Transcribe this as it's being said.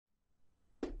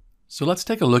So let's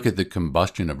take a look at the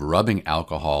combustion of rubbing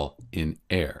alcohol in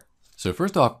air. So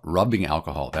first off, rubbing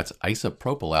alcohol, that's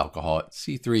isopropyl alcohol,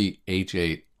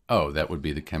 C3H8O, that would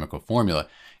be the chemical formula.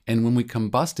 And when we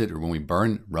combust it, or when we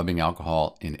burn rubbing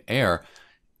alcohol in air,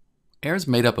 air is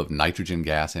made up of nitrogen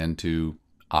gas, N2,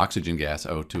 oxygen gas,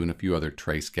 O2, and a few other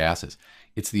trace gases.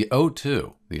 It's the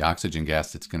O2, the oxygen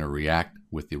gas, that's going to react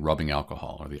with the rubbing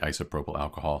alcohol, or the isopropyl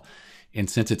alcohol. And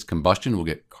since it's combustion, we'll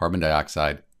get carbon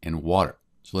dioxide and water.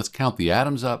 So let's count the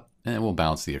atoms up, and we'll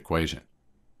balance the equation.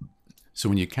 So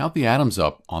when you count the atoms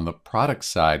up on the product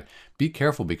side, be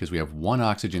careful because we have 1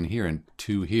 oxygen here and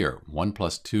 2 here. 1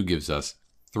 plus 2 gives us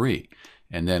 3.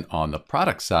 And then on the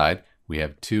product side, we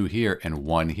have 2 here and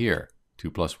 1 here.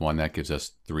 2 plus 1, that gives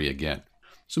us 3 again.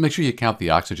 So make sure you count the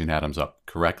oxygen atoms up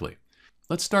correctly.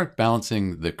 Let's start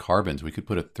balancing the carbons. We could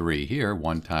put a 3 here,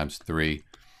 1 times 3.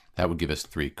 That would give us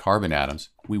 3 carbon atoms.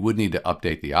 We would need to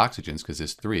update the oxygens because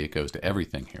this 3, it goes to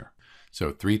everything here.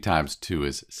 So 3 times 2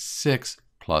 is 6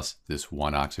 plus this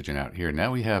 1 oxygen out here.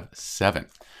 Now we have 7.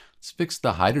 Let's fix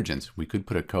the hydrogens. We could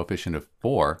put a coefficient of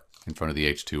 4 in front of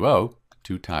the H2O.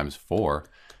 2 times 4,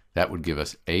 that would give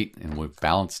us 8, and we've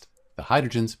balanced the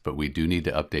hydrogens, but we do need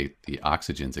to update the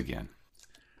oxygens again.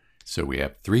 So we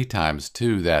have 3 times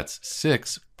 2, that's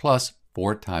 6, plus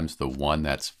 4 times the 1,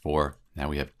 that's 4. Now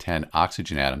we have 10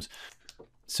 oxygen atoms.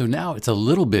 So now it's a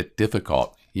little bit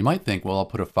difficult. You might think, well, I'll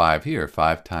put a 5 here.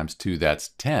 5 times 2, that's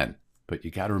 10. But you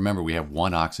got to remember we have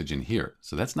 1 oxygen here.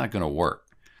 So that's not going to work.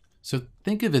 So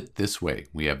think of it this way.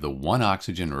 We have the 1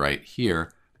 oxygen right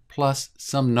here plus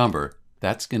some number.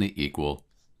 That's going to equal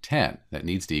 10. That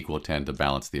needs to equal 10 to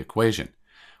balance the equation.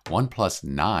 1 plus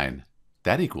 9,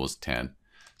 that equals 10.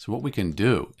 So what we can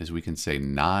do is we can say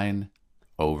 9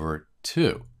 over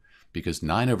 2. Because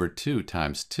 9 over 2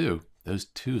 times 2, those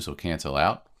 2's will cancel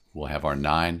out. We'll have our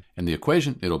 9, and the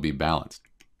equation, it'll be balanced.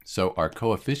 So our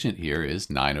coefficient here is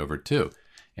 9 over 2.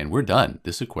 And we're done.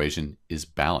 This equation is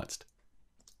balanced.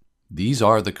 These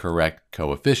are the correct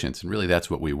coefficients, and really that's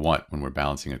what we want when we're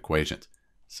balancing equations.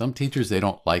 Some teachers, they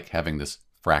don't like having this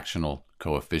fractional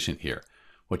coefficient here.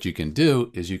 What you can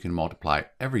do is you can multiply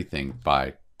everything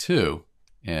by 2,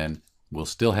 and we'll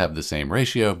still have the same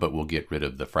ratio, but we'll get rid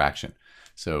of the fraction.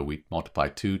 So we multiply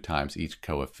 2 times each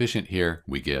coefficient here,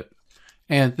 we get,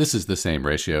 and this is the same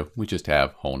ratio, we just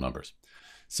have whole numbers.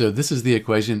 So this is the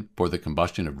equation for the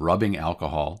combustion of rubbing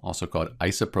alcohol, also called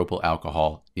isopropyl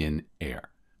alcohol in air.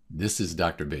 This is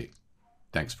Dr. B.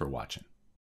 Thanks for watching.